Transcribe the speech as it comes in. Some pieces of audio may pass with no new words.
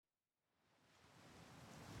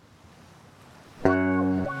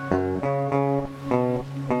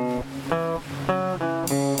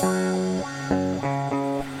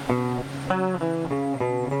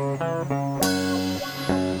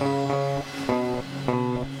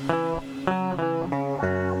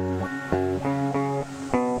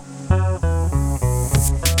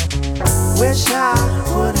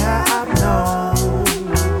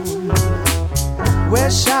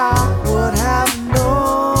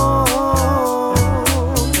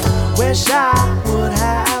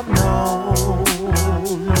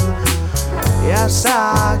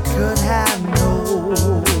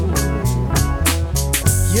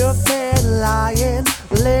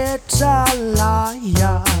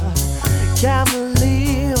liar. Can't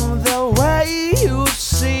believe the way you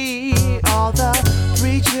see all the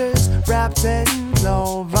preachers wrapped in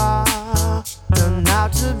clover turn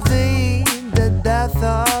out to be the death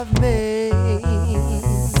of me.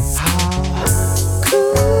 How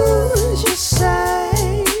could you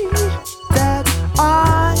say that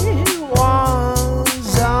I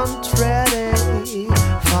wasn't ready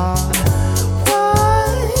for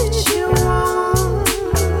what you want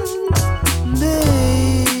me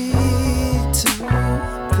to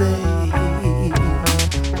be?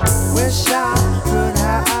 Wish I could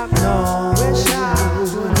have known. Wish I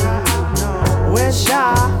could have known. Wish I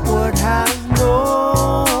would have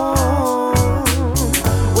known.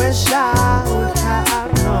 Wish I would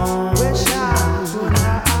have known. Wish I would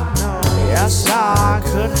have known. Yes, I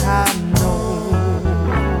could have known.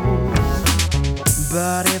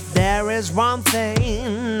 But if there is one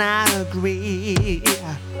thing I agree,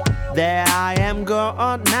 that I am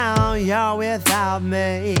good now, you're without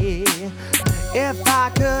me. If I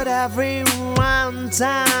could have rewind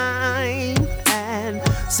time and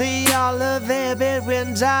see all of it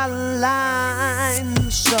between the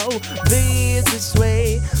lines, so be it this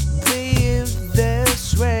way, be it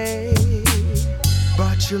this way.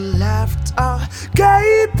 But you left a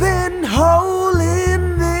gaping hole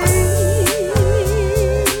in me.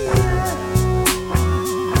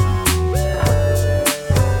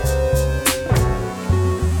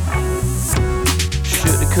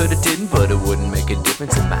 Coulda, didn't, but it wouldn't make a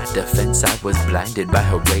difference. In my defense, I was blinded by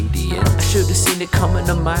her radiance. I should've seen it coming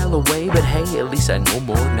a mile away, but hey, at least I know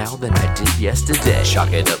more now than I did yesterday.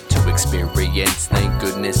 Chalk it up to experience. Thank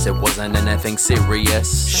goodness it wasn't anything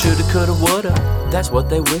serious. Shoulda, coulda, woulda, that's what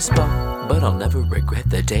they whisper, but I'll never regret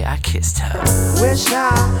the day I kissed her. Wish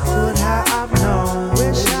I would have known.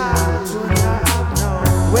 Wish I would have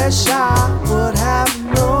known. Wish I would have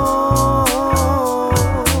known.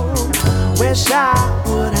 Wish I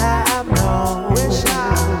would have known. Wish I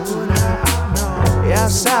would have known.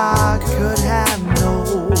 Yes, I could have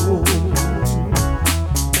known.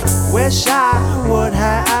 Wish I would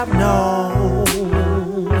have known.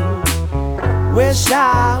 Wish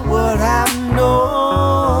I would have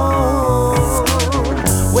known.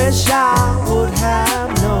 Wish I would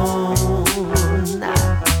have known.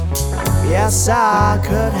 Yes, I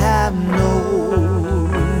could have known.